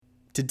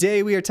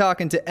Today we are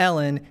talking to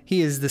Ellen.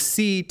 He is the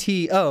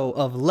CTO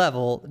of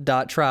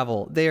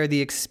Level.Travel. They are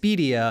the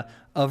Expedia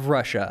of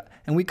Russia.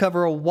 And we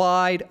cover a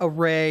wide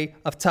array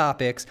of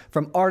topics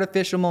from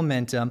artificial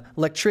momentum,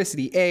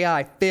 electricity,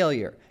 AI,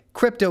 failure,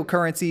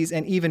 cryptocurrencies,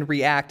 and even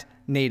React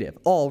Native.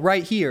 All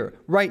right here,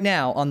 right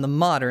now on the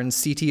Modern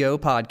CTO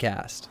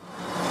Podcast.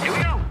 Here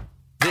we go.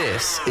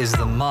 This is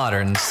the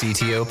Modern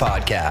CTO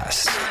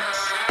Podcast.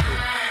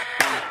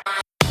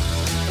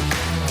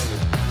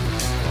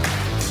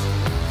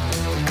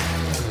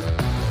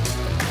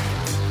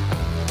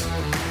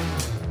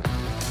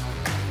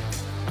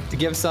 To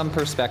give some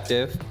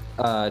perspective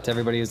to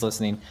everybody who's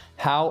listening,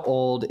 how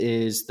old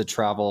is the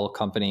travel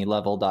company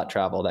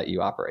Level.Travel that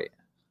you operate?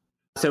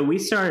 So we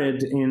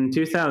started in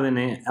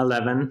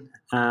 2011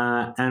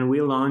 and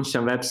we launched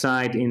our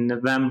website in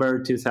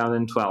November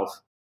 2012.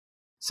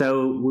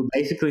 So we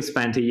basically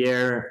spent a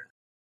year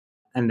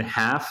and a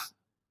half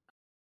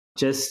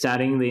just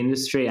studying the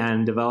industry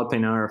and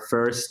developing our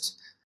first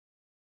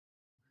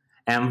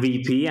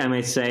MVP, I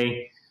might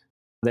say,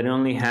 that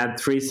only had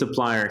 3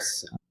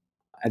 suppliers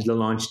at the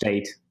launch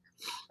date.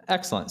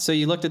 Excellent. So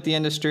you looked at the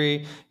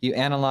industry, you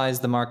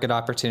analyzed the market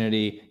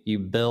opportunity, you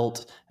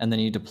built, and then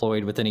you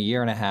deployed within a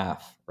year and a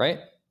half, right?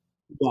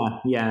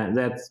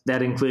 Yeah.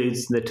 That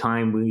includes the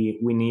time we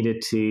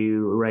needed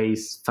to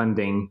raise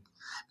funding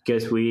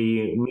because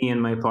me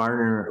and my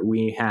partner,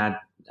 we had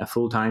a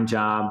full-time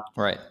job.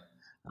 Right.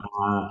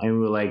 And we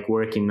were like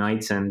working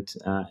nights and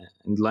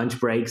lunch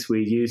breaks.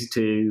 We used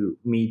to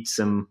meet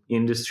some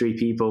industry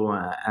people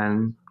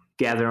and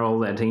gather all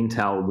that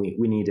intel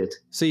we needed.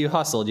 So you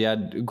hustled. You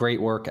had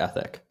great work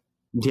ethic.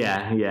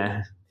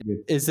 Yeah.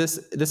 This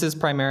is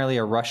primarily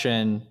a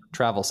Russian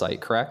travel site,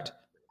 correct?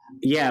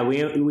 Yeah,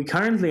 we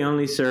currently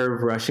only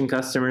serve Russian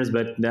customers,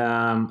 but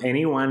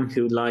anyone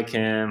who'd like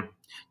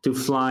to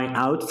fly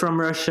out from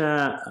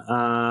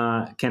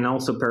Russia can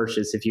also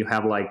purchase. If you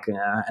have like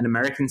an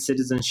American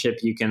citizenship,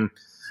 you can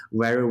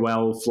very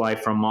well fly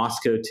from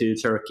Moscow to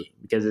Turkey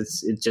because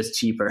it's just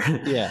cheaper.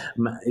 Yeah, it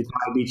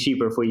might be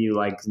cheaper for you.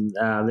 Like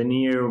the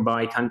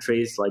nearby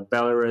countries like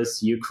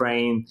Belarus,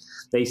 Ukraine,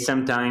 they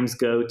sometimes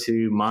go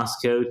to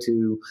Moscow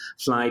to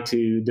fly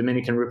to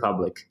Dominican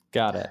Republic.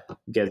 Got it.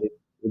 Because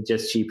it's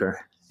just cheaper.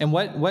 And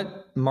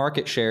what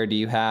market share do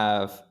you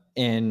have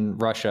in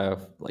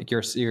Russia? Like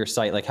your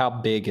site, like how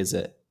big is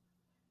it?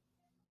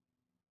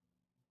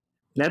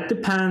 That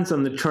depends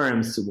on the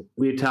terms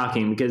we're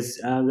talking because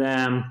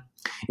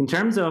in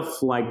terms of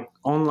like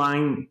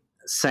online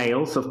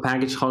sales of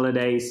package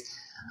holidays,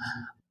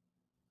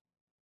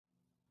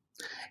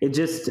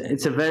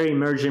 it's a very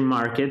emerging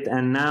market.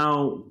 And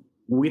now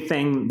we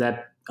think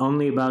that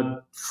only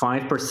about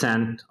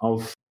 5%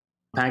 of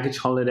package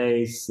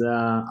holidays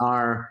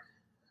are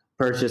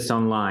purchased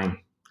online.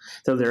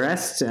 So the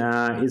rest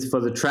is for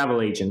the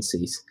travel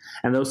agencies.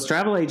 And those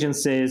travel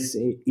agencies,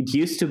 it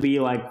used to be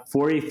like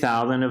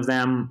 40,000 of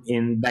them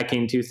back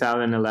in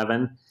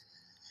 2011.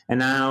 And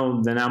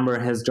now the number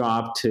has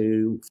dropped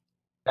to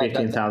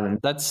 15,000.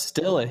 That's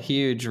still a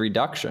huge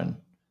reduction.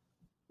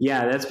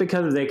 Yeah, that's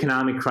because of the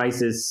economic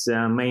crisis,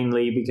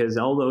 mainly because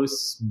all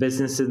those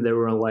businesses, they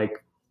were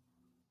like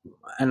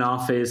an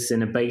office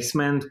in a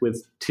basement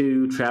with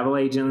 2 travel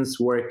agents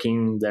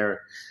working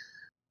there.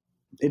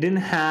 It didn't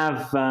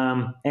have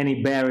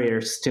any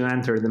barriers to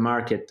enter the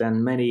market,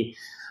 and many,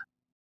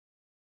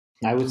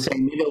 I would say,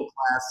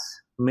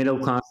 middle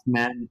class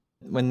men.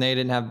 When they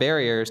didn't have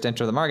barriers to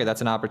enter the market,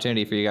 that's an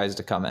opportunity for you guys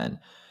to come in.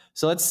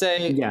 So let's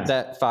say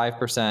that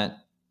 5%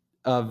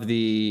 of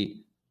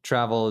the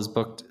travel is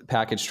booked,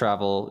 package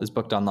travel is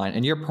booked online,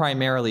 and you're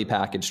primarily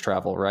package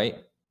travel, right?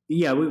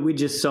 Yeah, we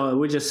just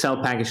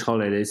sell package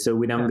holidays, so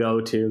we don't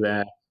go to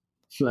the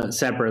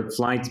separate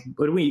flights,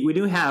 but we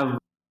do have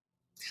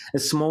a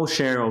small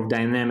share of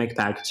dynamic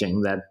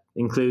packaging that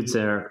includes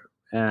a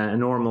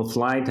normal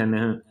flight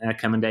and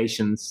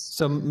accommodations.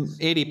 So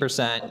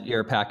 80%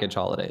 your package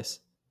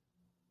holidays.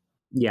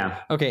 Yeah.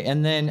 Okay,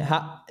 and then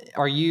how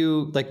are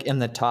you like in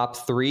the top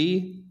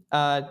 3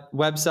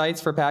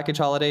 websites for package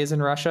holidays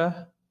in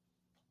Russia?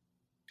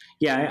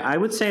 Yeah, I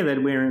would say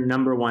that we're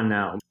number 1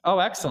 now. Oh,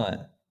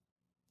 excellent.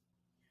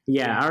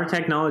 Yeah, our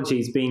technology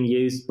is being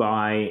used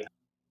by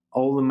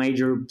all the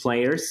major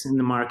players in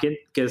the market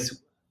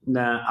because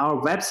our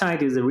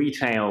website is a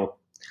retail,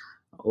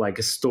 like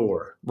a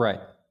store. Right.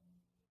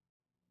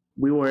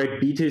 We work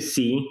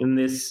B2C in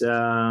this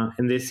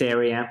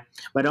area,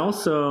 but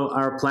also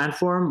our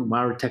platform,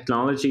 our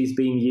technology is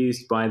being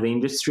used by the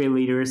industry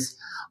leaders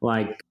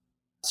like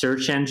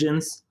search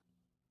engines.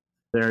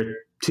 There are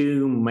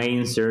 2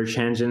 main search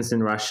engines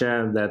in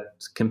Russia that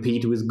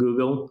compete with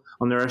Google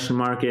on the Russian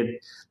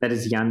market. That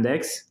is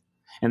Yandex,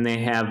 and they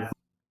have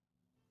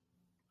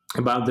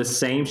about the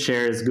same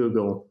share as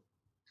Google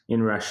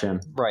in Russia.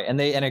 Right, and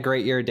they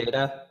integrate your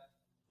data?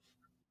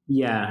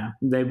 Yeah,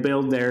 they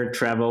build their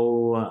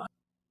travel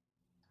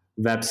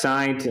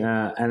website,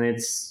 and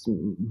it's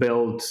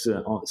built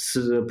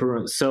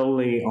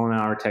solely on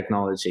our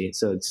technology.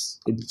 So it's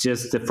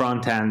just the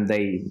front end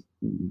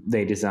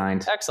they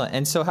designed. Excellent.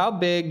 And so how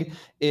big,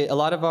 a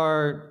lot of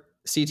our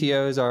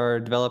CTOs are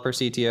developer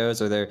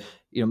CTOs, or they're,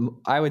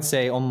 I would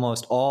say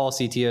almost all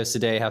CTOs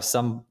today have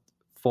some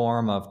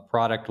form of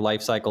product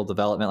lifecycle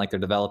development, like they're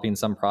developing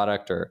some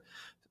product or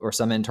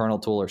some internal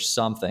tool or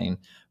something,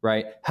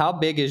 right? How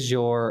big is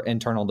your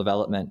internal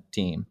development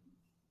team?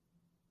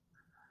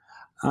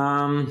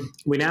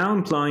 We're now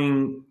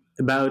employing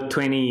about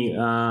 20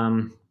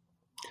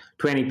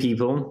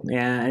 people.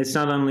 It's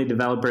not only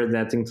developer,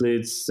 that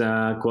includes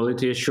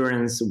quality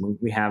assurance.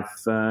 We have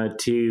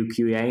 2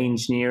 QA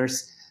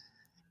engineers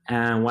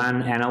and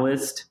 1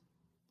 analyst.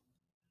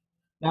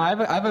 Now, I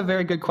have a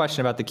very good question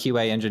about the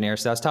QA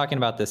engineers. So I was talking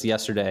about this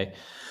yesterday.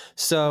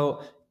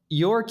 So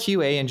your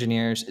QA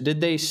engineers,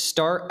 did they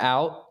start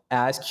out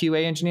as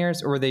QA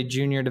engineers, or were they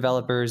junior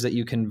developers that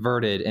you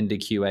converted into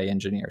QA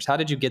engineers? How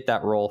did you get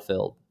that role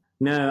filled?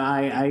 No,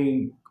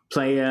 I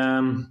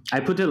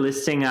put a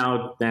listing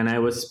out, and I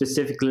was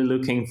specifically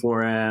looking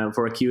for a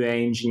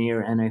QA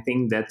engineer, and I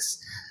think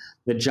that's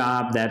the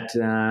job that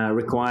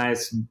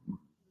requires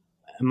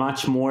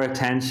much more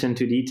attention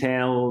to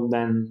detail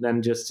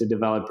than just a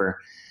developer,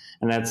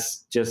 and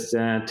that's just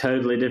a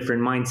totally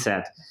different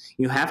mindset.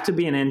 You have to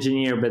be an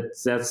engineer, but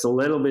that's a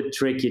little bit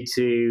tricky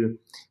to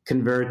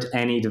convert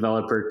any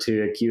developer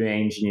to a QA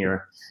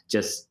engineer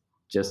just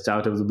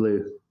out of the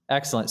blue.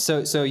 Excellent.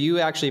 So you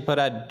actually put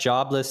a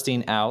job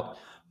listing out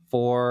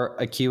for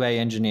a QA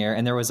engineer,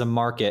 and there was a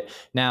market.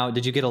 Now,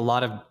 did you get a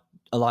lot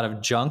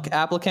of junk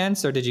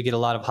applicants, or did you get a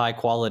lot of high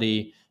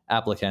quality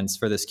applicants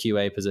for this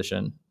QA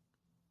position?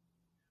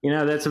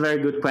 That's a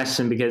very good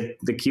question, because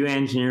the QA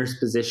engineers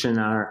position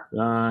are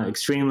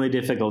extremely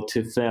difficult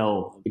to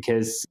fill,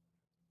 because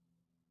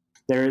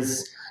there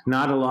is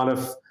not a lot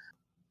of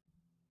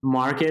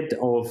market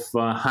of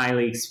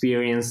highly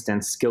experienced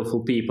and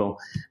skillful people.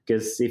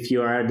 Because if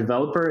you are a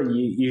developer,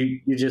 you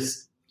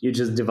just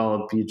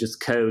develop, you just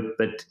code,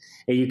 but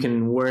you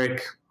can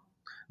work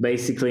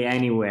basically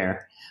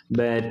anywhere.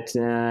 But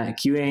a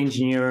QA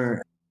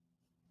engineer,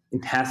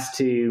 it has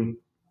to,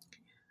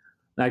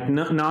 like,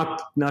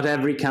 not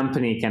every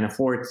company can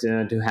afford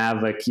to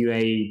have a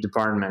QA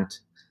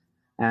department.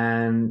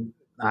 And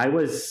I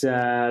was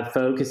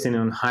focusing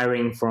on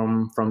hiring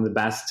from the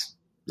best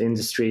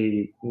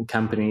industry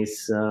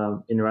companies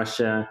in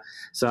Russia.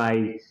 So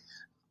I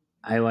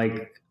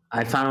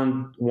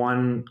found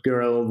one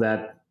girl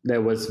that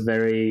was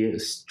very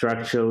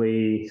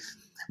structurally,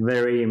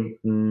 very,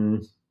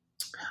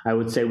 I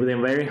would say, with a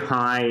very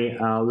high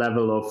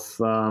level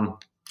of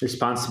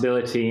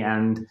responsibility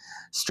and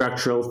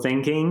structural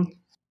thinking.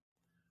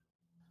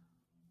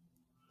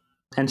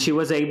 And she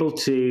was able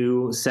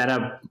to set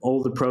up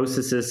all the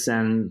processes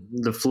and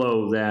the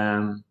flow,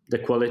 the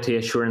quality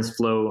assurance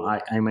flow,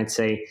 I might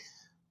say,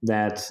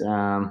 that,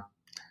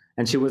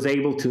 and she was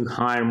able to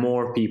hire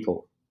more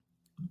people.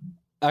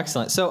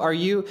 Excellent. So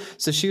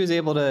she was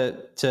able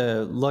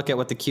to look at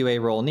what the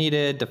QA role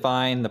needed,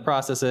 define the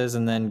processes,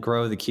 and then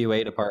grow the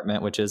QA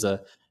department, which is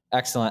a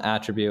excellent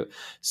attribute.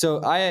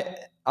 So I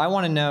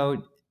want to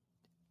know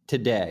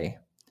today,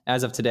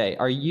 as of today,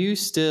 are you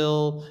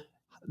still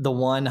the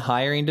one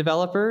hiring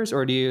developers,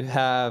 or do you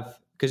have,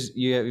 because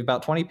you have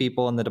about 20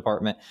 people in the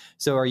department,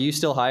 so are you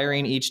still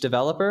hiring each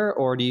developer,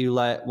 or do you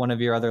let one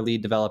of your other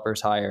lead developers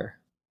hire?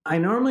 I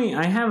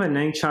have an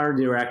HR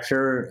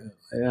director,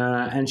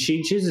 and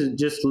she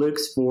just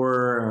looks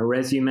for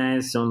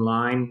resumes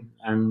online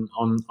and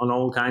on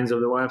all kinds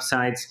of the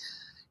websites.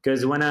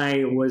 Because when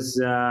I was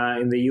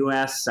in the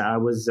US, I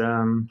was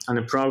on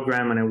a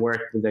program, and I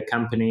worked with a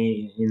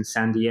company in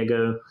San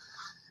Diego.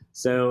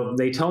 So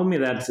they told me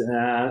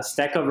that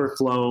Stack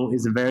Overflow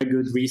is a very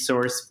good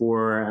resource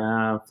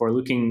for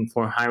looking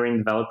for hiring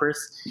developers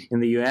in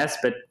the US,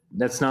 but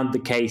that's not the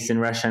case in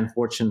Russia,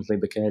 unfortunately,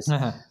 because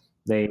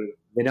they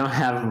don't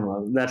have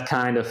that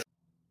kind of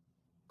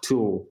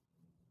tool.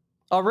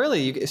 Oh,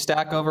 really?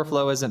 Stack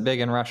Overflow isn't big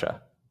in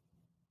Russia?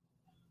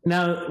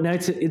 No,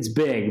 it's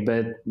big,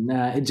 but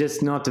it's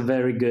just not a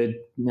very good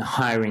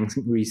hiring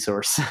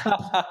resource.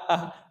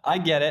 I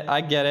get it.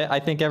 I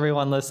think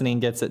everyone listening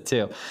gets it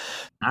too.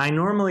 I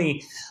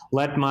normally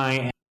let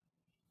my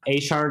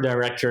HR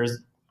directors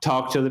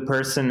talk to the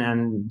person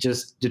and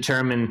just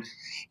determine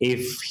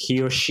if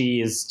he or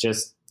she is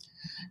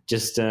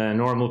just a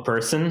normal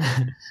person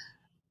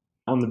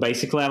on the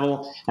basic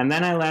level. And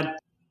then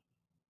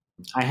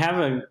I have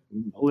a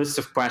list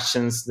of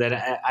questions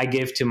that I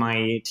give to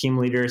my team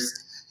leaders,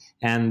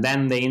 and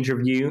then they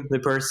interview the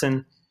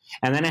person.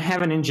 And then I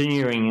have an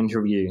engineering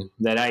interview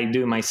that I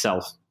do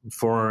myself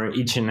for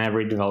each and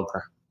every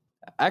developer.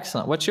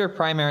 Excellent. What's your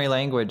primary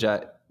language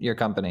at your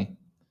company?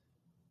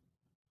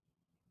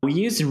 We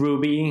use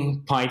Ruby,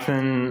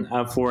 Python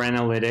for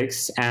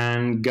analytics,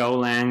 and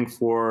Golang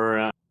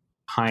for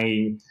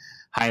highly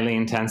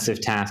intensive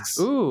tasks.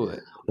 Ooh.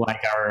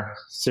 Like our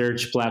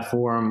search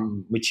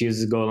platform, which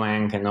uses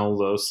Golang, and all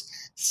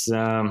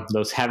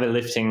those heavy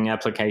lifting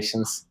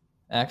applications.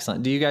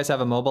 Excellent. Do you guys have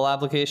a mobile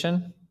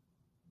application?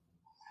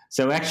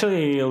 So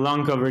actually,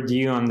 long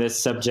overdue on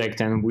this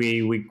subject, and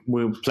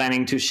we're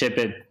planning to ship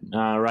it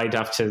right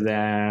after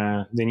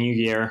the new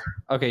year.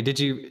 Okay. Did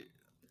you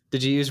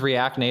use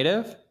React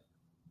Native?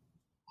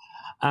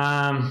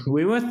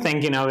 We were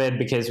thinking of it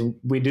because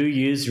we do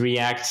use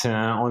React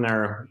on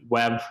our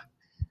web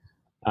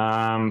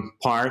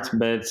part,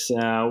 but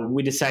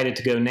we decided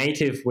to go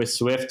native with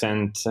Swift,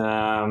 and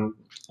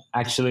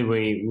actually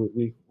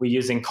we're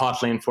using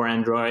Kotlin for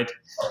Android.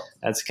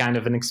 That's kind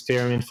of an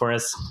experiment for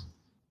us.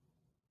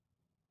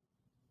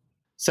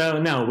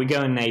 So no, we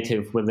go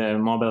native with the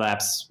mobile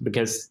apps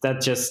because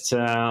that just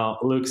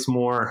looks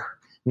more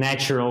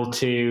natural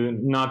to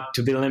not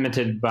to be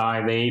limited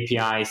by the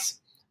APIs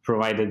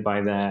provided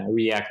by the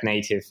React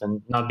Native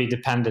and not be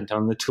dependent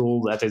on the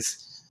tool that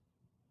is,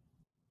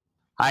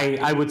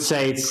 I would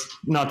say it's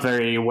not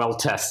very well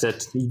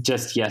tested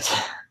just yet.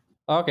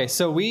 Okay,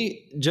 so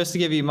just to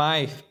give you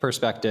my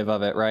perspective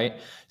of it, right?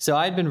 So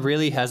I'd been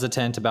really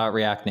hesitant about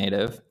React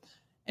Native,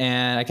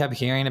 and I kept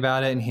hearing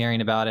about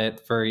it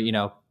for,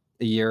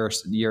 a year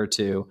or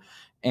two.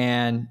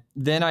 And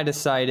then I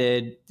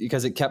decided,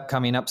 because it kept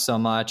coming up so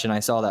much, and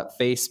I saw that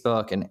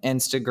Facebook and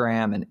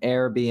Instagram and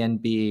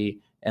Airbnb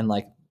and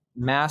like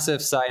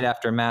massive site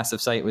after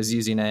massive site was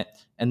using it,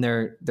 and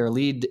their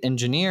lead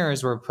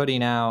engineers were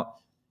putting out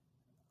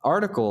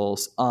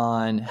articles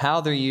on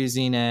how they're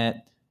using it,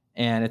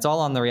 and it's all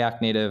on the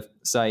React Native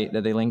site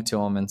that they link to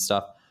them and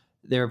stuff.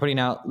 They were putting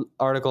out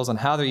articles on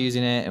how they're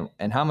using it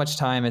and how much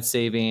time it's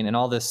saving and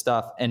all this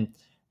stuff. And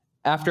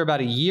after about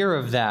a year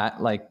of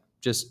that, like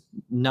just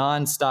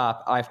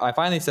nonstop, I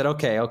finally said,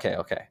 okay,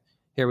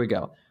 here we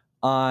go.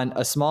 On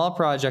a small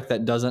project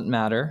that doesn't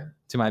matter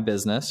to my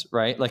business,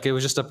 right? Like it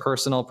was just a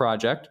personal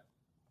project.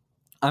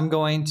 I'm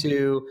going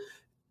to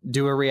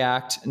do a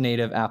React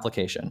Native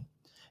application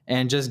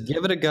and just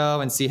give it a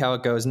go and see how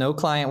it goes. No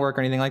client work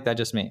or anything like that,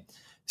 just me.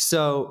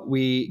 So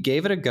we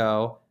gave it a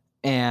go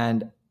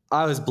and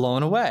I was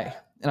blown away.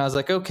 And I was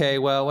like, okay,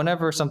 well,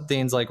 whenever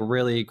something's like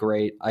really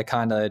great, I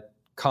kind of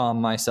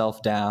calm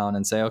myself down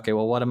and say, okay,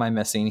 well, what am I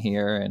missing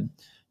here?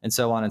 And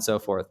so on and so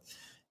forth.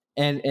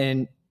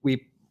 And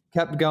we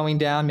kept going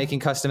down,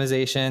 making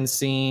customizations,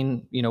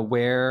 seeing,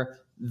 where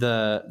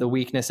the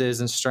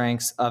weaknesses and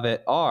strengths of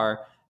it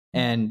are.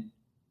 And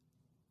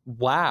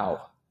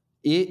wow,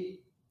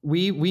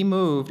 we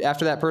moved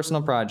after that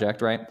personal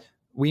project, right?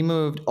 We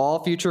moved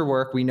all future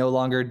work. We no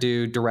longer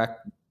do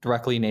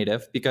directly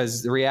native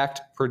because the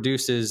React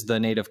produces the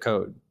native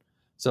code.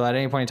 So at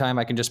any point in time,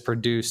 I can just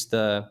produce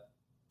the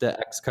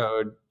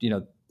Xcode,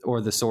 or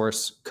the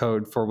source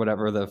code for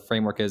whatever the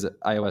framework is,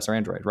 iOS or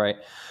Android, right?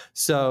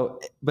 So,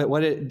 but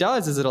what it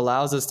does is it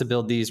allows us to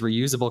build these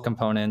reusable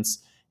components,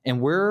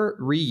 and we're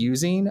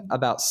reusing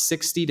about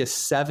 60 to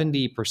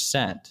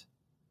 70%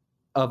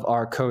 of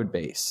our code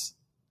base.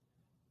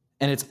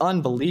 And it's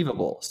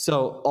unbelievable.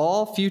 So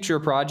all future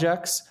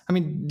projects, I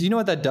mean, do you know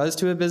what that does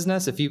to a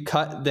business if you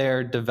cut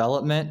their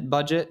development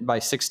budget by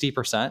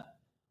 60%?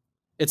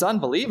 It's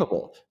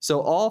unbelievable. So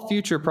all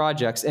future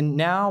projects, and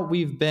now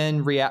we've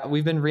been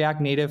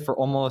React Native for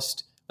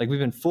almost, like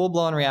we've been full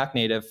blown React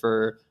Native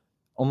for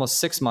almost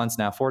 6 months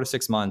now, 4 to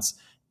 6 months.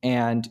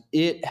 And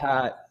it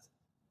had...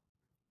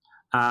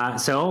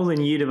 So all the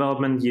new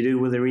development you do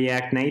with the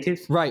React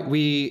Native? Right.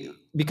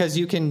 Because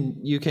you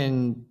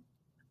can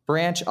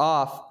branch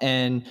off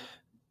and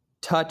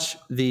touch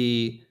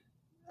the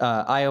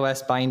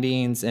iOS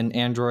bindings and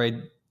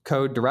Android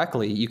code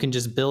directly. You can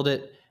just build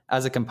it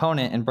as a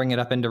component and bring it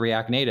up into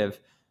React Native,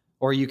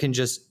 or you can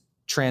just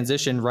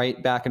transition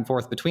right back and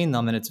forth between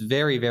them. And it's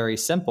very, very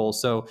simple.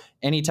 So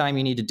anytime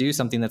you need to do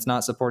something that's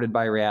not supported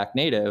by React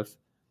Native,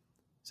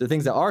 so the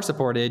things that are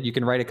supported, you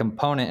can write a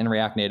component in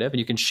React Native and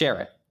you can share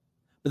it.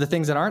 But the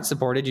things that aren't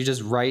supported, you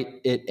just write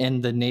it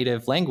in the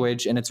native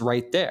language and it's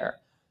right there.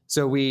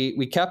 So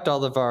we kept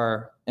all of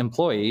our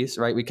employees,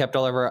 right? We kept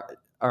all of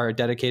our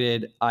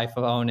dedicated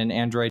iPhone and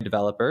Android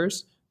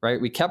developers,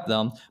 right? We kept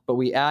them, but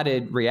we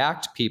added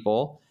React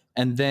people.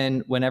 And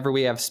then whenever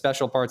we have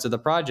special parts of the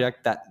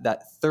project, that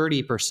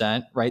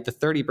 30%, right? The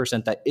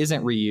 30% that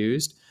isn't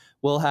reused,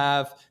 we'll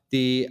have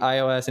the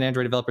iOS and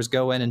Android developers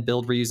go in and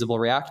build reusable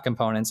React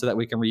components so that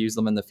we can reuse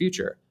them in the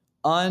future.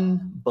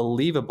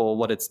 Unbelievable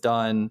what it's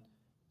done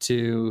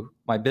to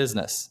my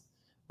business,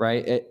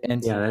 right? Yeah,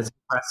 that's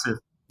impressive.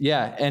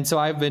 Yeah, and so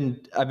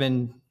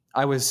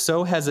I was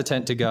so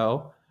hesitant to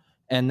go,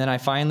 and then I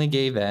finally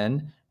gave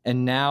in,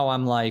 and now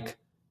I'm like,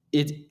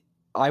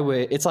 I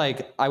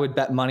would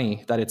bet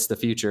money that it's the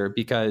future,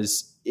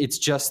 because it's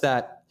just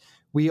that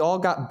we all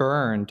got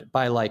burned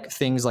by like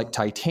things like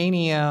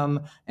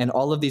Titanium and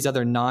all of these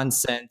other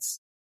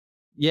nonsense.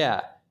 Yeah,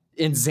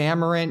 in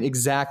Xamarin,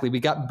 exactly. We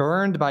got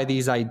burned by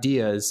these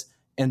ideas,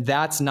 and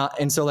that's not.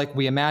 And so like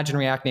we imagine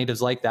React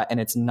Native's like that,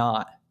 and it's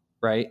not,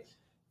 right?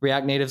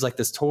 React Native's like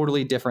this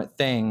totally different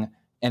thing,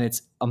 and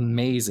it's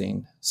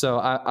amazing. So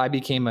I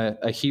became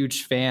a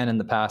huge fan in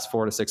the past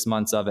 4 to 6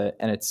 months of it,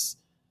 and it's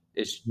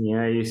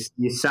yeah,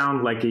 you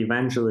sound like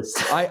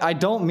evangelist. I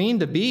don't mean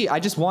to be.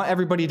 I just want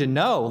everybody to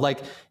know,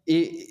 like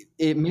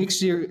it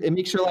makes your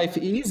life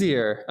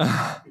easier.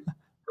 Right?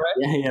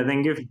 Yeah.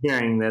 Thank you for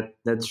sharing that.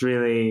 That's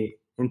really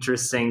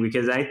interesting,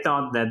 because I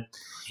thought that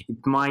it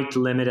might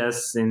limit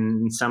us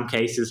in some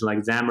cases, like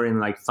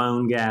Xamarin, like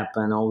PhoneGap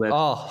and all that.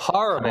 Oh,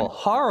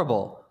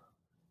 horrible.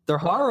 They're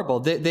horrible.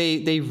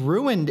 They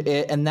ruined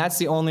it, and that's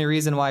the only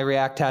reason why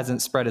React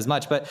hasn't spread as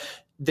much. But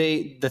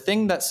the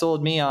thing that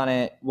sold me on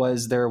it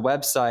was their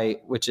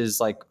website, which is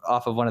like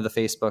off of one of the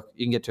Facebook.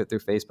 You can get to it through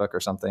Facebook or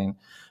something.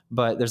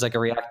 But there's like a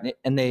React,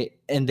 and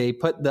they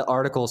put the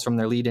articles from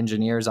their lead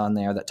engineers on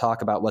there that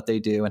talk about what they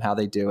do and how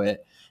they do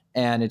it,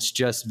 and it's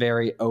just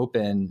very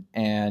open.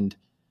 And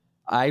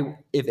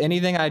if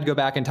anything, I'd go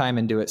back in time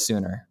and do it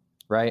sooner,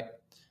 right?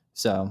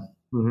 So,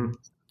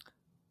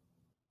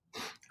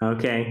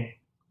 okay.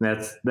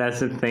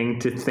 That's a thing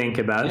to think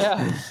about.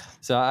 Yeah.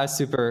 So I'm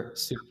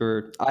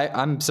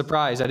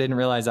surprised. I didn't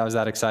realize I was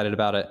that excited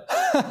about it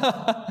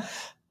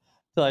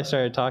until I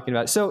started talking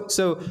about it.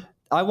 So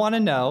I want to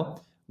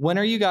know,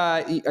 are you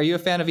a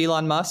fan of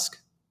Elon Musk?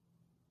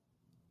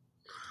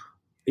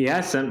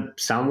 Yes,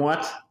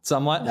 somewhat.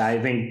 Somewhat?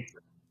 I think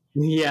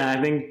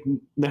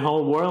the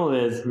whole world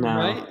is now.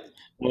 Right?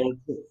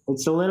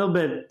 It's a little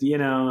bit,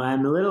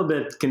 I'm a little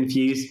bit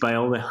confused by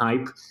all the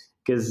hype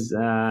because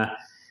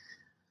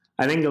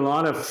I think a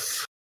lot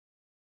of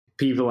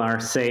people are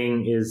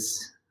saying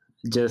is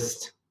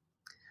just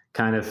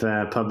kind of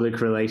public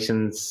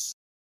relations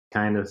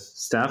kind of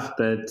stuff,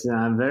 but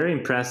I'm very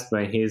impressed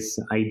by his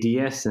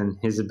ideas and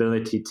his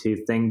ability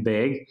to think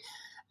big,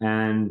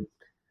 and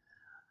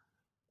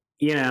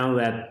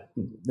that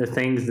the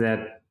things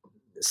that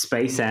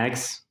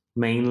SpaceX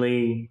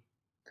mainly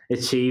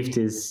achieved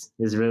is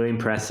really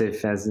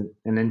impressive as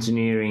an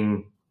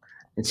engineering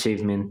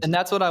achievement. And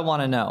that's what I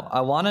want to know.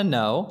 I want to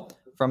know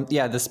the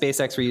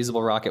SpaceX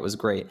reusable rocket was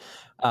great.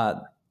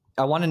 I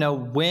want to know,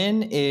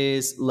 when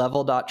is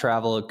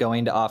Level.travel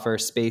going to offer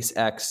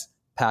SpaceX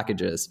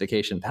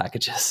vacation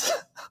packages?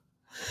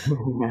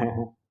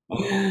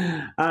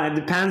 It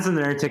depends on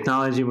their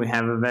technology. We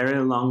have a very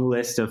long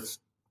list of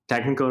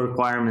technical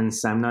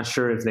requirements. I'm not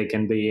sure if they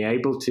can be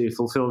able to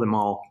fulfill them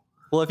all.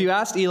 Well, if you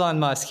asked Elon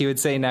Musk, he would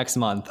say next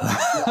month.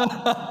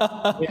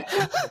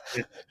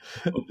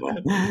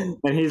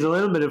 And he's a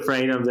little bit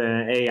afraid of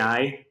the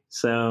AI.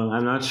 So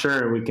I'm not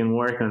sure we can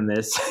work on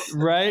this.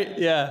 Right?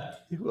 Yeah.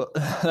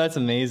 That's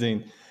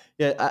amazing.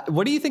 Yeah.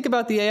 What do you think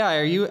about the AI?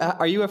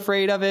 Are you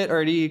afraid of it,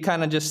 or do you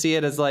kind of just see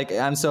it as like,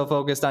 I'm so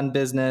focused on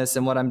business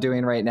and what I'm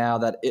doing right now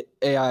that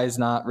AI is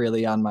not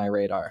really on my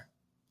radar?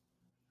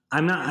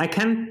 I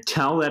can't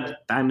tell that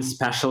I'm a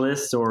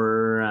specialist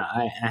or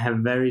I have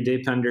very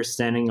deep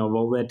understanding of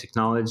all the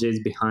technologies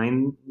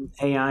behind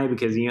AI,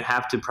 because you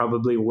have to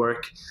probably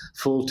work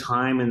full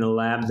time in the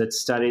lab that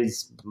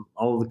studies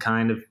all the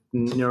kind of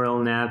neural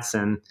nets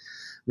and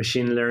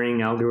machine learning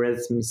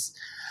algorithms.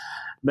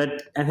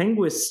 But I think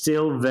we're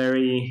still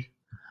very,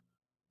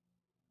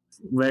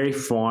 very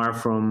far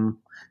from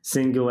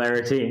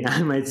singularity,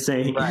 I might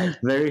say. Right.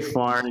 Very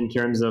far in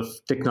terms of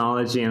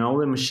technology and all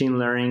the machine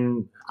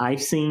learning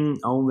I've seen,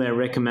 all the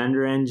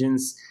recommender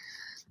engines,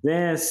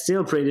 they're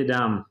still pretty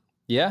dumb.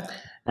 Yeah.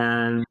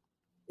 And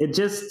it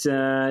just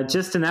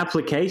an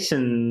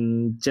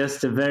application,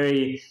 just a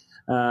very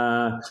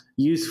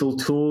useful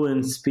tool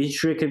in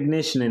speech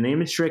recognition and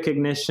image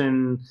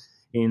recognition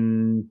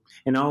in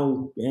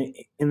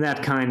that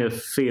kind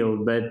of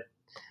field. But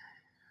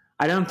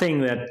I don't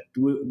think that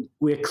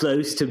we're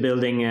close to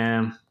building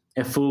a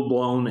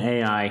full-blown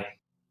AI.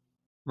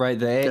 Right.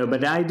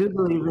 But I do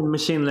believe in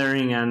machine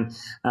learning and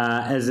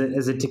as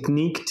a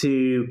technique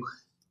to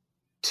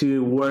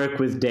work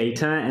with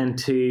data and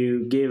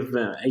to give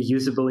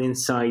usable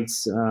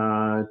insights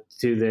to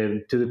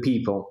the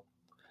people.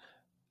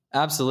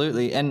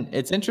 Absolutely. And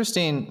it's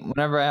interesting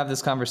whenever I have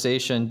this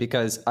conversation,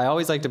 because I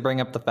always like to bring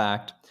up the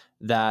fact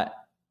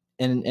that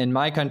in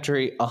my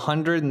country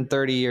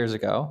 130 years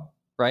ago,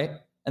 right?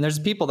 And there's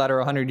people that are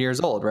 100 years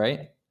old,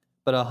 right?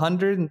 But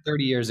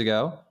 130 years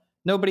ago,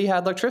 nobody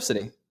had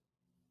electricity.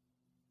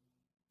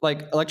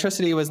 Like,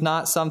 electricity was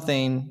not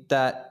something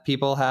that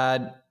people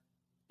had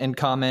in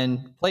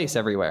common place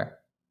everywhere,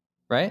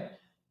 right?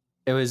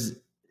 It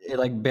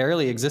like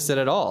barely existed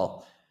at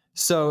all.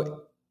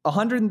 So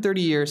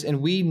 130 years, and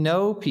we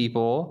know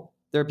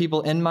there are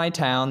people in my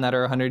town that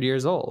are 100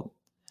 years old.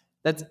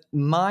 That's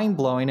mind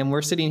blowing. And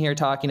we're sitting here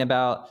talking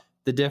about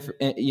the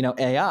different,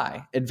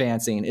 AI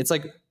advancing. It's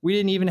like we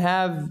didn't even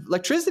have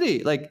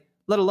electricity, like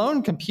let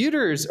alone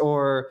computers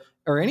or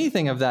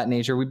anything of that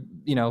nature. We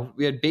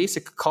had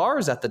basic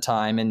cars at the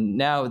time, and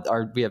now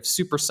we have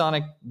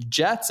supersonic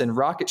jets and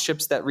rocket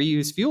ships that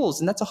reuse fuels,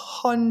 and that's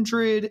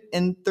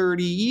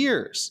 130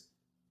 years,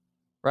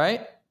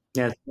 right?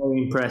 Yeah, it's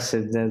very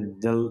impressive.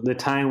 The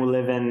time we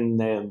live in,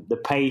 the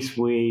pace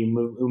we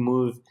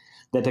move,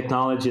 the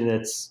technology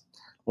that's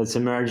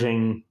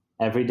emerging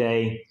every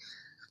day.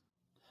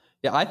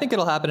 Yeah, I think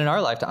it'll happen in our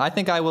lifetime. I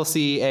think I will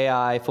see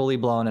AI fully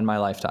blown in my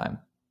lifetime.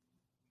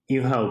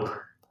 You hope?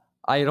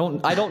 I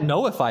don't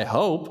know if I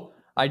hope.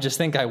 I just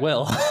think I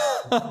will.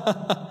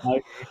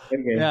 Okay.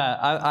 Yeah,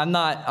 I'm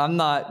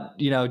not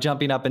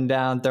jumping up and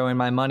down, throwing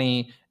my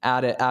money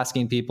at it,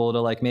 asking people to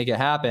like make it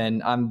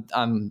happen.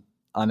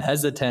 I'm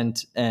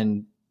hesitant,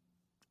 and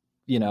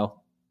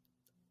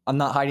I'm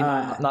not hiding.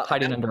 I'm not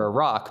hiding under a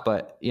rock,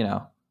 but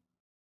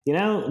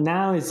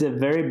Now it's a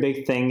very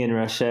big thing in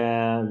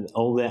Russia,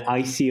 all the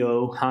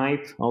ICO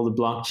hype, all the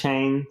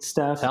blockchain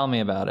stuff. Tell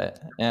me about it.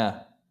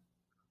 Yeah.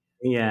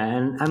 Yeah,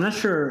 and I'm not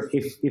sure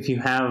if you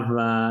have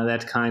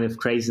that kind of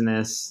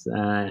craziness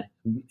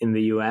in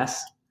the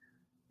US.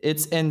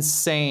 It's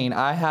insane.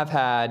 I have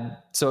had,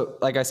 so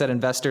like I said,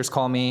 investors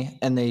call me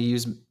and they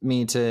use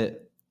me to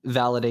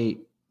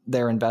validate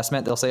their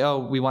investment. They'll say, oh,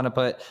 we want to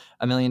put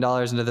 $1 million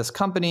into this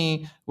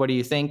company. What do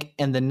you think?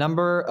 And the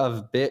number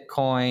of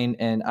Bitcoin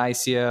and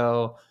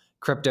ICO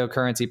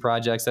cryptocurrency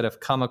projects that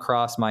have come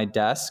across my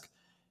desk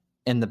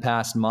in the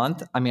past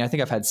month, I mean, I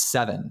think I've had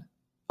 7.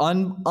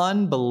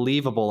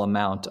 Unbelievable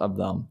amount of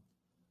them.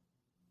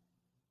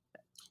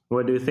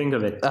 What do you think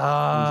of it in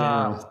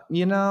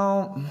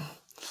general?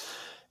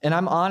 And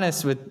I'm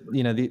honest with,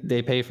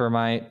 they pay for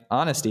my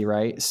honesty,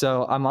 right?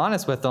 So I'm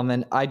honest with them.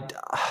 And I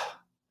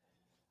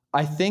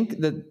think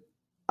that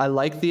I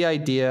like the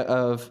idea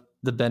of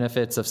the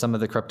benefits of some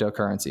of the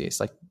cryptocurrencies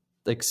like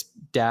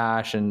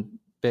Dash and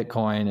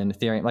Bitcoin and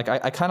Ethereum. Like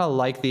I kind of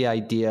like the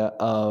idea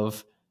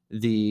of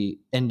the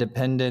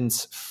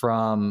independence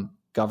from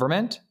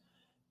government,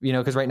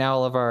 because right now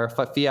all of our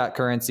fiat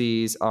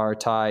currencies are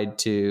tied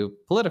to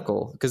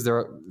political, because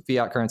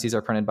fiat currencies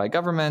are printed by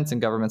governments and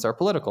governments are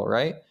political,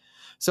 right?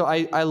 So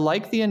I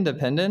like the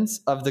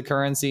independence of the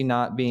currency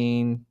not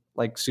being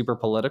like super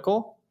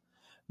political,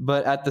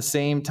 but at the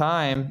same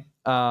time,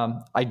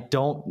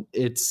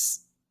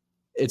 it's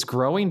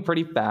growing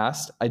pretty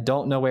fast. I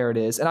don't know where it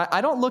is. And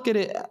I don't look at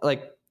it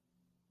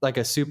like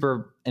a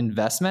super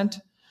investment.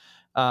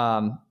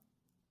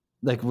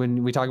 Like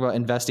when we talk about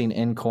investing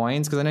in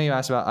coins, because I know you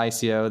asked about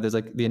ICO, there's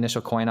like the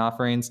initial coin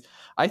offerings.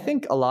 I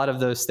think a lot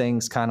of those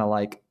things kind of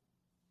like,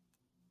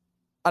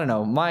 I don't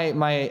know,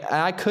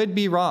 I could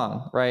be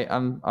wrong, right?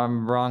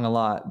 I'm wrong a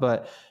lot,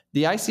 but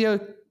the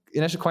ICO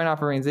initial coin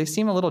offerings, they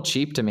seem a little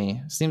cheap to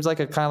me. Seems like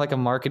a kind of like a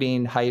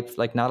marketing hype,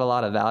 like not a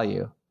lot of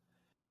value.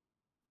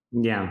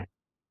 Yeah,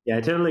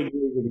 I totally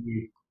agree with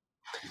you.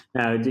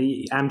 I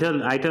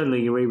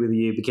totally agree with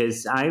you,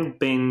 because I've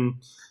been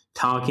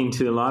talking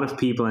to a lot of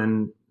people,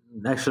 and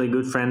actually a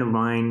good friend of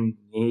mine,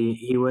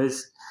 he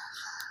was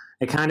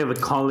a kind of a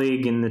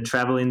colleague in the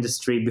travel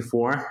industry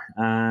before,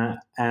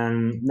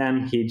 and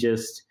then he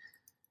just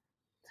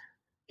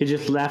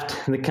left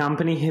the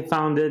company he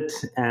founded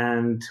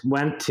and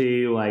went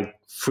to like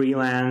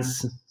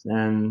freelance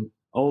and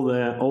all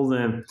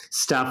the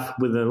stuff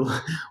with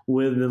the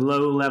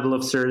low level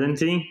of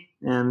certainty,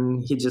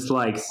 and he just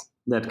likes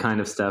that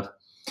kind of stuff.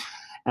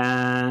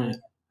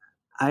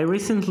 I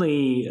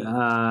recently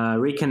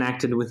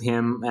reconnected with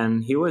him,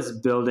 and he was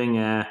building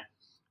a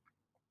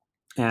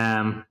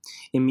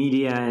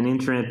media and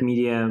internet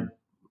media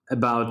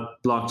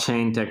about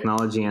blockchain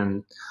technology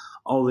and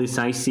all this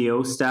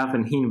ICO stuff.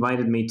 And he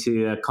invited me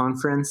to a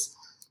conference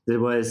that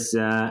was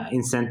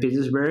in St.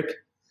 Petersburg.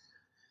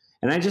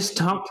 And I just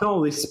talked to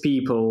all these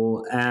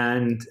people,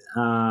 and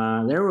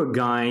there were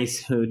guys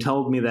who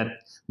told me that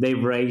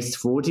they've raised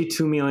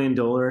 $42 million.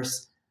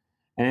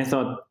 And I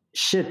thought,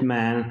 shit,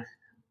 man,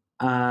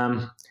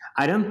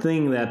 I don't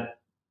think that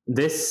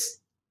this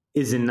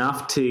is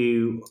enough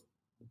to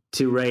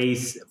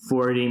raise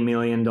 $40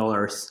 million,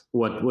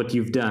 what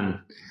you've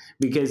done,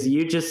 because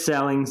you're just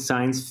selling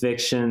science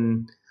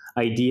fiction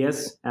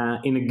ideas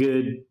in a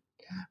good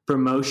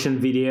promotion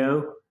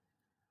video,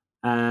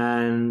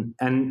 and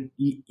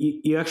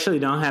you actually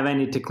don't have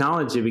any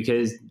technology,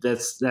 because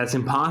that's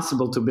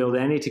impossible to build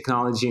any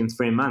technology in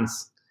 3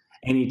 months,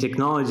 any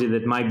technology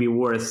that might be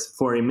worth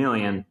 40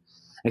 million,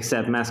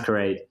 except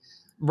Masquerade.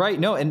 Right.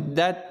 No, and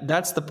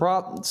that's the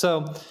problem.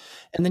 So,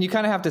 and then you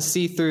kind of have to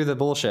see through the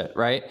bullshit,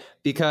 right?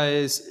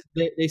 Because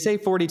they say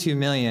 42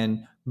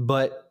 million,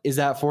 but is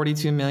that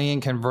 42 million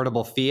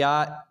convertible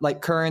fiat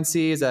like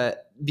currency? Is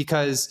that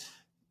because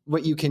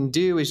what you can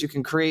do is you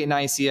can create an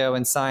ICO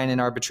and sign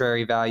an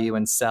arbitrary value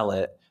and sell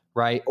it,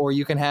 right? Or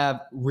you can have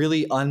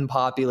really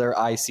unpopular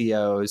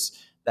ICOs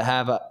that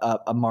have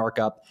a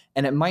markup,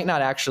 and it might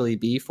not actually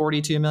be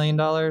 $42 million,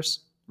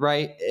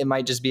 right? It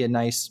might just be a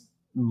nice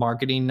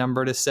marketing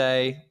number to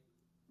say,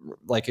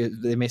 like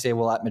they may say,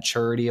 well, at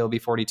maturity it'll be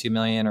 42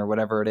 million or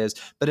whatever it is.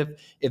 But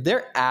if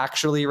they're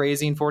actually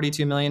raising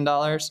 $42 million,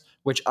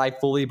 which I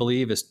fully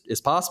believe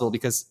is possible,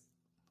 because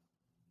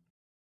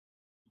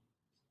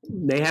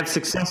they have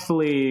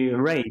successfully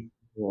raised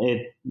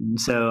it.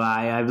 So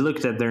I've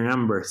looked at their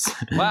numbers.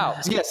 Wow.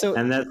 Yeah. So,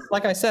 and that's,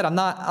 like I said, I'm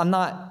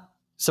not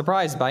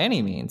surprised by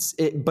any means.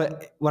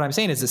 But what I'm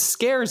saying is, it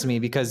scares me,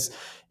 because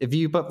if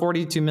you put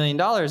 $42 million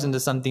into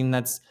something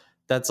that's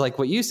like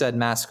what you said,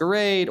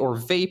 Masquerade or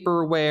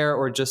vaporware,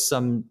 or just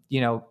some,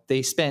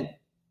 they spent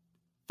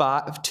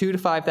 $2,000 to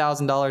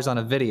 $5,000 on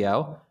a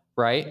video,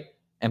 right?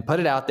 And put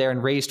it out there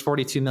and raised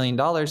 $42 million.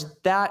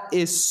 That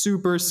is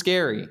super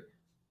scary.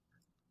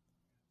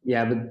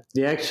 Yeah, but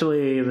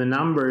the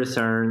numbers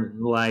are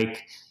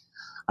like,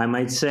 I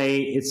might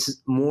say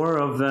it's more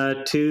of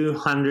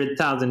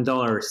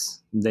 $200,000.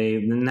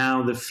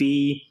 Now the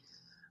fee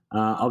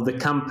of the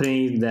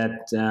company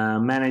that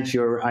manage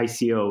your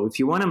ICO. If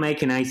you want to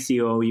make an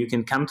ICO, you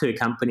can come to a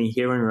company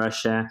here in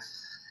Russia,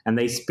 and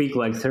they speak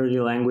like 30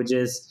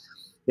 languages.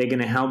 They're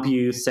going to help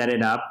you set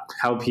it up,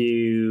 help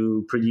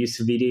you produce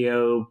a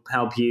video,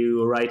 help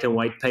you write a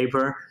white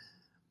paper,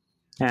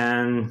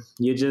 and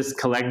you just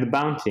collect the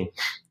bounty.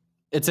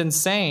 It's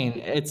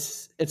insane.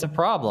 It's a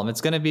problem.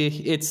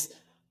 It's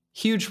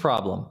huge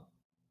problem.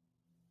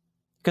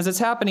 Because it's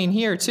happening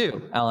here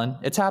too, Ellen.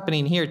 It's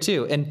happening here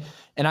too. And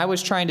I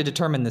was trying to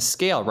determine the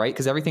scale, right?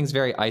 Because everything's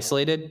very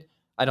isolated.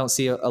 I don't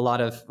see a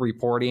lot of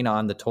reporting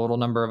on the total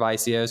number of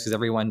ICOs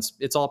because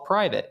it's all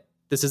private.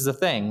 This is the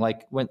thing.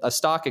 Like when a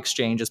stock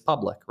exchange is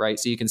public, right?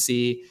 So you can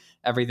see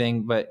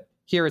everything, but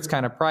here it's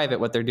kind of private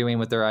what they're doing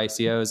with their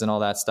ICOs and all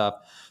that stuff.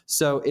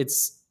 So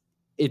it's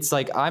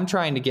like I'm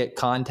trying to get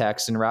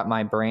context and wrap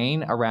my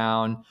brain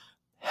around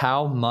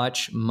how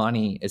much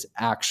money is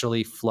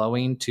actually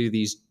flowing to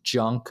these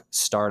junk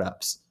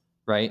startups,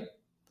 right?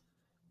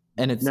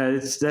 And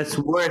that's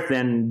worse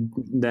than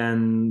the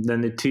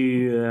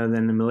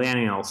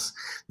millennials,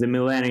 the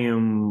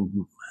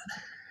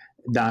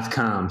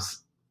millennium.coms.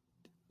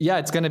 Yeah,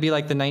 it's going to be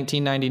like the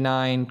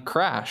 1999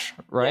 crash,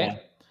 right?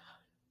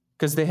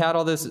 Because they had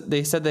all this.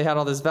 They said they had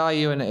all this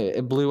value, and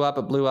it blew up.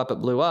 It blew up. It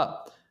blew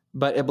up.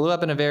 But it blew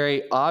up in a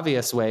very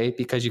obvious way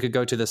because you could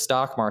go to the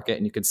stock market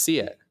and you could see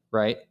it,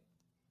 right?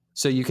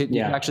 So you could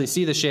actually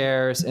see the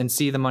shares and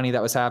see the money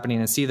that was happening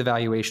and see the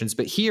valuations.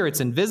 But here it's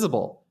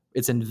invisible.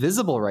 It's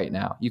invisible right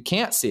now. You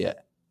can't see it.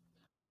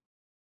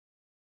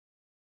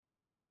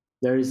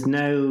 There is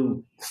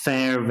no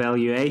fair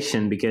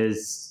valuation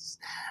because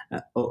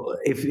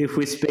if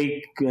we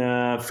speak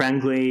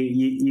frankly,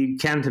 you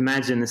can't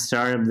imagine a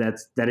startup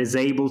that is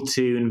able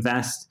to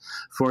invest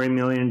 $40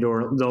 million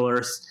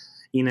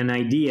in an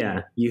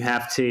idea. You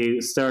have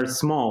to start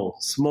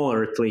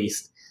smaller at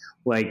least.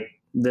 Like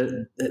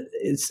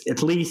it's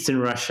at least in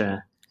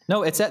Russia.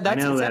 No, it's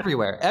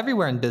everywhere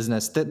in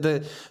business.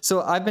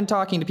 So I've been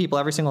talking to people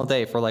every single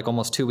day for like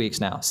almost 2 weeks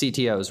now,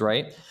 CTOs,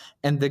 right?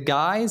 And the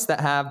guys that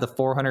have the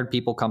 400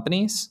 people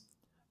companies,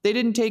 they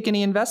didn't take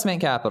any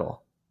investment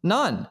capital,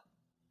 none.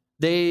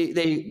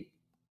 They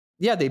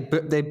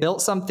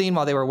built something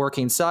while they were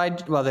working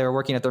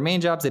at their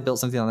main jobs. They built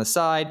something on the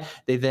side.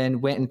 They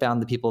then went and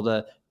found the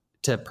people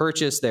to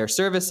purchase their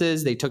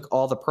services. They took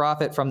all the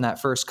profit from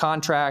that first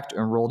contract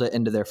and rolled it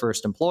into their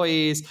first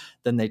employees.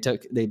 Then they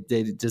did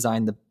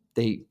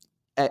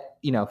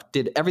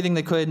everything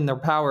they could in their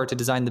power to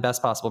design the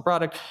best possible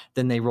product.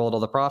 Then they rolled all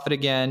the profit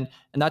again.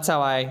 And that's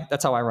how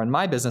I run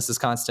my business, is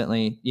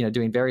constantly,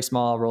 doing very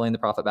small, rolling the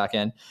profit back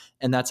in.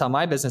 And that's how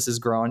my business is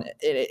growing.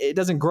 It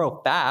doesn't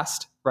grow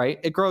fast, right?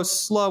 It grows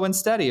slow and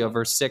steady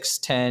over 6,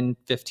 10,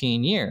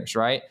 15 years,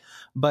 right?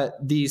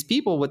 But these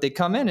people, what they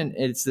come in, and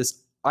it's this,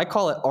 I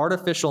call it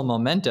artificial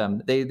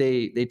momentum.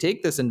 They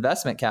take this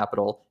investment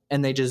capital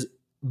and they just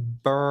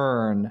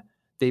burn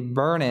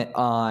it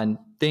on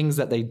things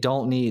that they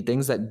don't need,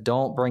 things that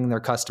don't bring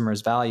their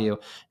customers value.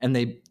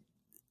 And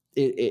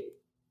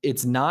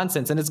it's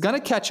nonsense, and it's going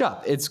to catch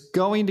up. It's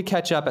going to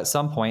catch up at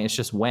some point. It's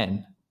just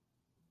when.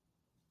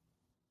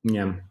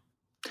 Yeah.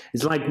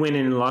 It's like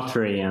winning a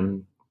lottery,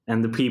 and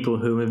the people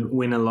who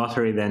win a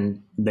lottery,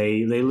 then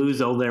they lose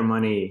all their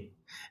money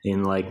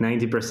in like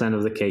 90%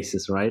 of the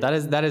cases, right?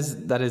 That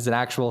is an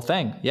actual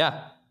thing.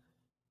 Yeah.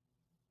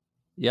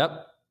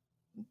 Yep.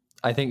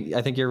 I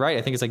think you're right.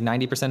 I think it's like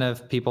 90%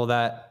 of people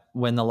that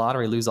win the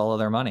lottery lose all of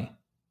their money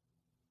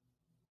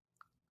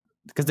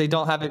because they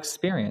don't have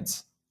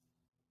experience.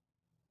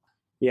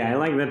 Yeah, I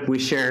like that we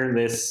share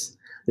this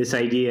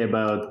idea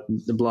about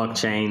the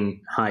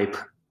blockchain hype.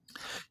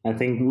 I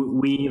think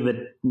we,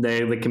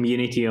 the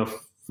community of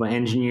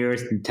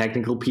engineers and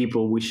technical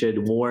people, we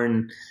should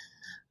warn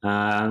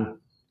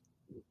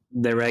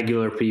the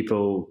regular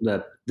people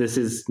that this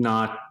is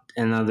not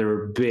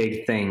another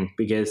big thing,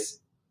 because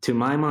to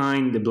my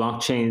mind, the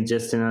blockchain is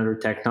just another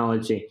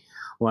technology,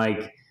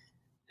 like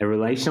a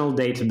relational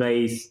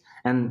database.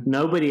 And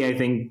nobody, I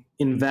think,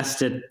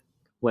 invested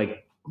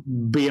like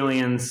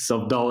billions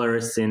of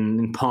dollars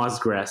in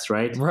Postgres,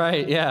 right?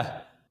 Right, yeah.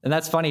 And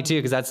that's funny too,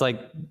 because that's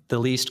like the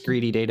least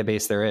greedy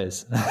database there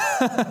is.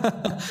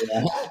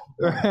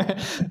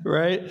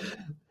 Right?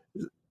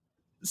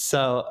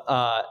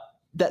 So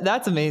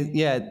that's amazing.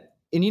 Yeah.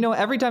 And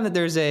every time that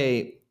there's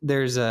a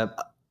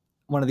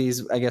one of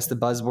these, I guess the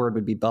buzzword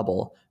would be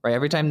bubble, right?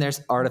 Every time there's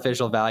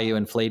artificial value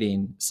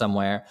inflating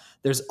somewhere,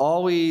 there's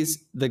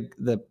always the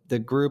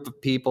group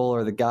of people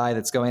or the guy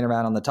that's going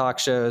around on the talk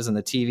shows and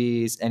the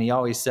TVs, and he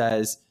always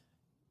says,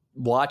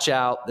 watch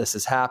out, this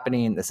is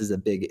happening, this is a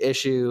big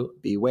issue,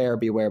 beware,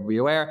 beware,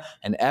 beware.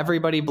 And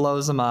everybody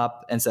blows them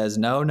up and says,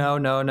 no, no,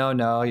 no, no,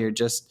 no, you're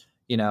just,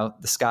 the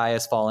sky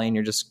is falling,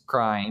 you're just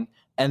crying.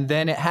 And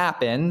then it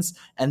happens,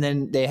 and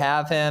then they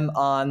have him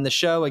on the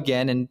show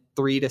again in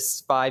 3 to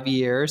 5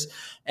 years,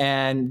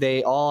 and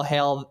they all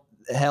hail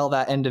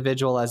that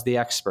individual as the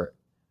expert,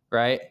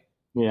 right?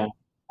 Yeah,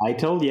 I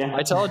told you.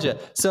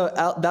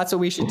 So that's what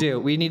we should do.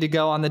 We need to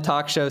go on the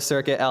talk show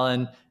circuit,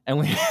 Ellen,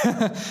 and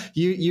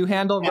you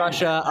handle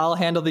Russia, I'll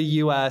handle the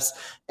U.S.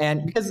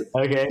 And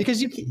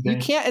because you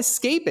can't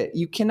escape it.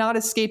 You cannot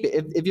escape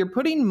it. If you're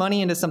putting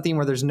money into something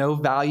where there's no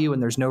value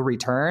and there's no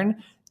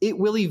return, it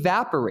will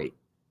evaporate.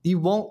 You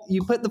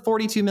put the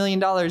 $42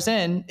 million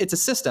in, it's a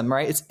system,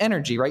 right? It's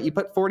energy, right? You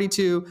put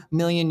 42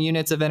 million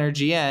units of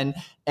energy in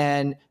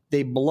and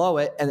they blow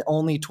it and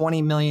only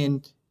 20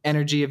 million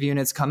energy of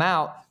units come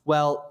out.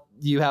 Well,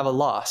 you have a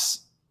loss,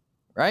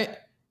 right?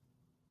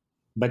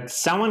 But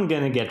someone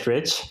gonna get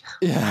rich.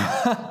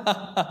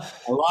 Yeah.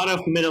 a lot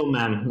of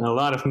middlemen.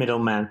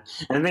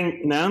 I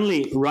think the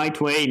only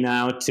right way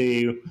now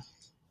to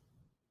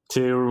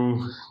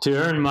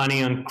earn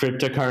money on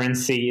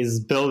cryptocurrency is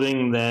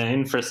building the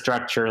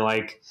infrastructure,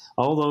 like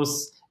all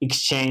those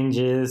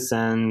exchanges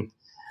and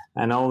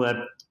all that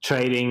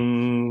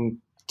trading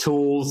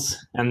tools,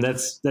 and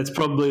that's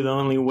probably the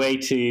only way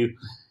to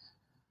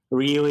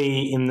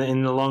really in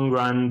the long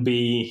run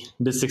be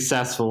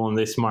successful in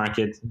this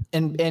market.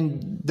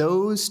 And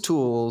those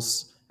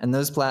tools and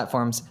those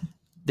platforms,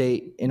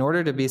 they, in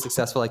order to be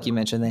successful, like you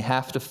mentioned, they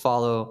have to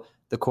follow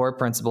the core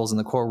principles and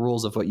the core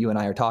rules of what you and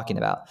I are talking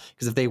about.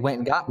 Because if they went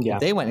and got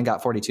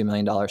 $42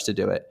 million to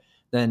do it,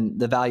 then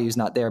the value is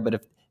not there.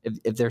 But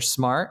if they're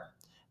smart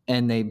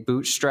and they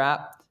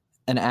bootstrap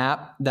an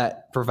app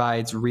that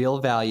provides real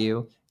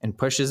value and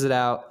pushes it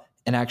out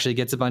and actually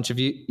gets a bunch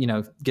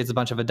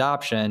of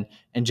adoption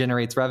and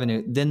generates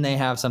revenue, then they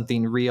have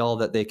something real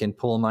that they can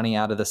pull money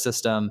out of the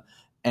system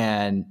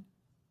and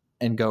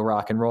go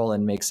rock and roll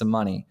and make some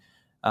money.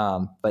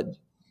 But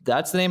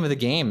that's the name of the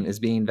game, is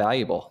being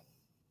valuable.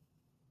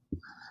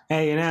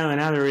 Hey,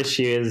 another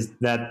issue is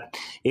that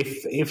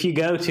if you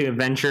go to a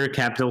venture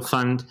capital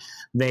fund,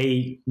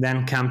 they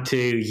then come to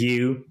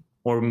you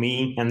or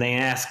me and they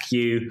ask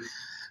you,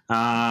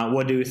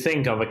 what do you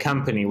think of a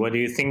company? What do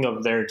you think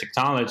of their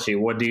technology?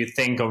 What do you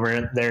think of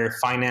their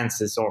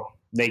finances? Or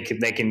they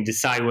can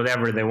decide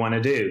whatever they want to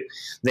do.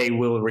 They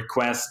will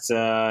request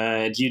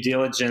due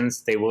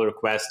diligence. They will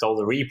request all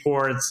the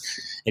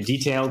reports,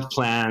 detailed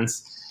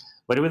plans.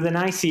 But with an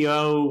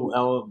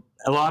ICO,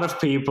 a lot of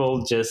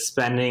people just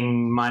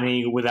spending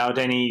money without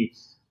any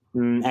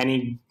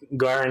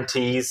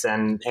guarantees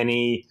and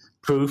any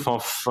proof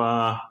of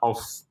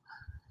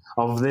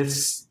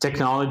this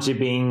technology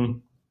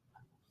being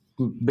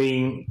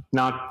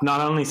not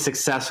only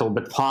successful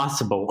but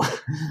possible,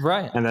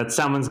 right? And that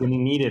someone's going to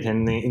need it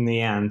in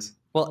the end.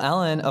 Well,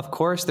 Ellen, of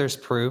course there's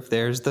proof.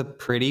 There's the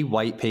pretty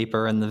white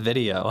paper in the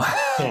video.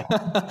 Yeah.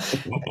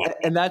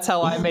 And that's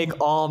how I make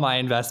all my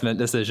investment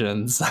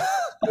decisions.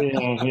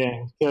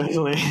 yeah,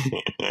 totally.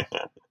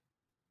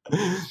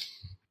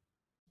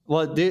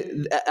 Well,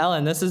 dude,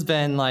 Ellen, this has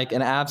been like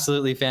an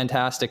absolutely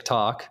fantastic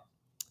talk,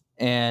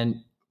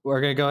 and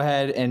we're going to go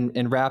ahead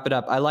and wrap it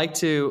up. I like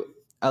to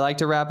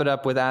wrap it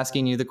up with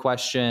asking you the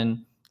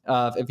question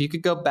of, if you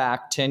could go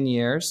back 10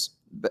 years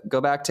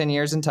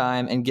in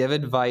time and give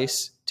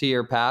advice to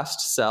your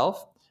past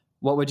self,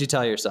 what would you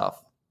tell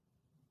yourself?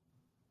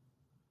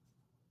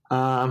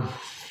 I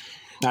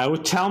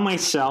would tell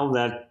myself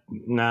that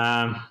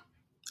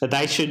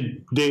I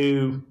should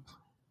do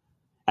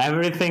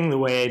everything the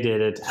way I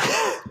did it.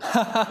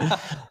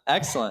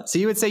 Excellent. So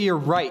you would say you're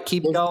right.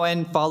 Keep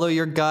going, follow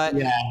your gut,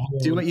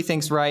 do what you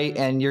think's right,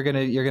 and you're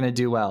gonna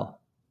do well.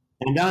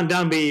 And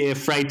don't be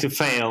afraid to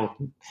fail,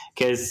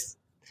 because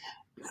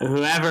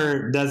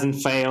whoever doesn't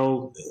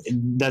fail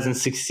doesn't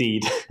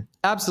succeed.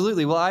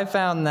 Absolutely. Well, I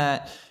found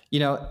that,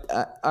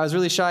 I was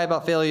really shy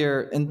about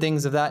failure and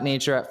things of that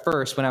nature at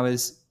first when I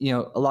was,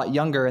 a lot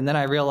younger. And then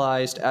I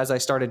realized as I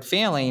started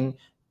failing,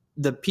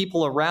 the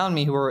people around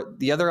me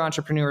the other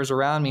entrepreneurs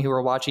around me who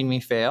were watching me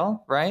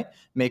fail, right,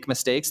 make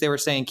mistakes, they were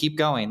saying, keep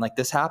going, like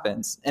this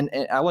happens. And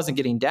I wasn't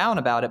getting down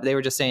about it, but they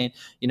were just saying,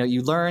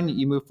 you learn,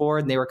 you move forward.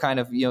 And they were kind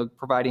of,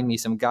 providing me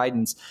some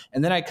guidance.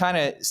 And then I kind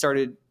of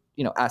started,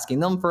 asking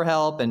them for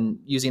help and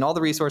using all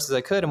the resources I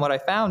could. And what I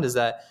found is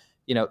that,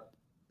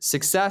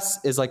 success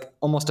is like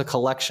almost a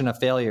collection of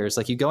failures.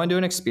 Like you go into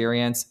an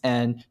experience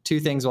and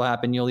two things will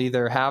happen. You'll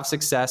either have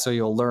success or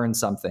you'll learn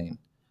something,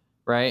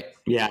 right?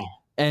 Yeah.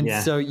 And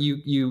so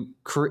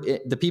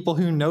the people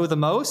who know the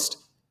most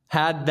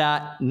had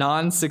that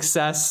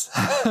non-success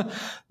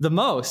the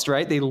most,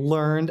 right? They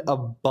learned a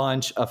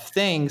bunch of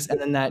things, and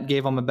then that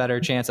gave them a better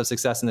chance of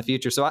success in the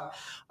future. So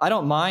I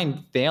don't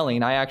mind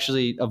failing. I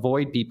actually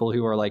avoid people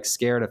who are like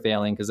scared of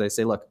failing, because I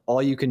say, look,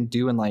 all you can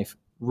do in life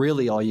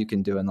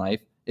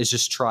is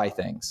just try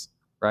things,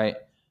 right?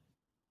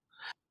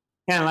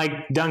 Yeah,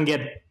 like don't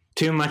get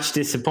too much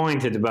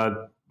disappointed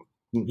about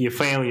your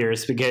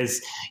failures, because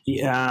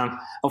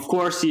of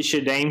course you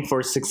should aim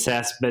for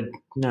success, but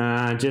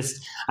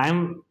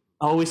I'm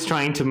always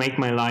trying to make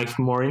my life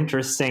more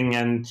interesting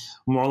and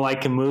more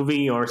like a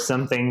movie or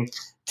something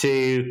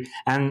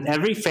and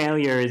every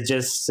failure is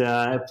just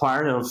a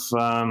part of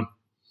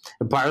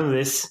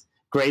this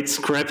great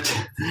script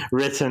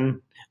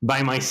written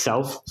by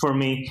myself for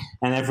me,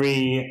 and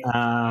every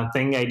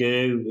thing I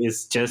do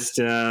is just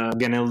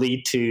gonna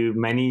lead to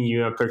many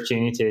new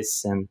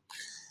opportunities. And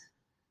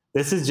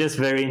This is just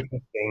very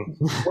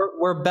interesting.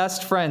 We're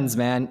best friends,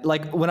 man.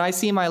 Like when I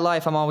see my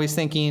life, I'm always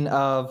thinking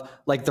of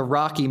like the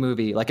Rocky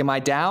movie. Like, am I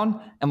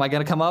down? Am I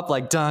gonna come up?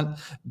 Like dun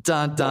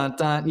dun dun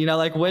dun. You know,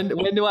 like when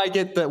do I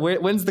get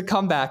when's the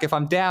comeback? If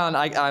I'm down,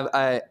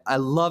 I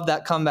love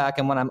that comeback,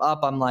 and when I'm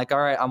up, I'm like,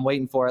 all right, I'm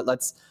waiting for it.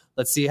 Let's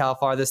see how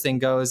far this thing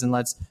goes, and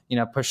let's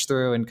push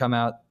through and come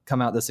out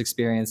this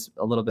experience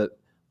a little bit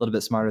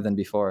smarter than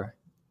before.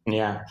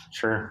 Yeah,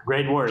 sure.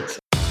 Great words.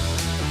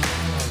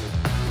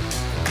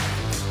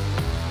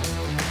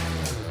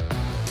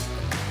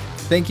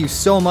 Thank you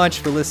so much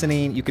for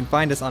listening. You can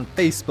find us on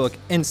Facebook,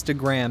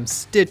 Instagram,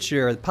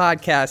 Stitcher, the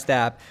podcast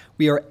app.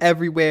 We are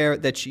everywhere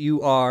that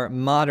you are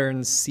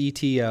modern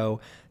CTO.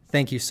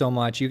 Thank you so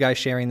much. You guys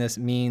sharing this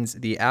means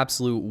the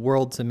absolute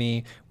world to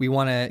me. We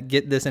want to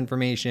get this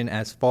information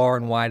as far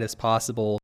and wide as possible.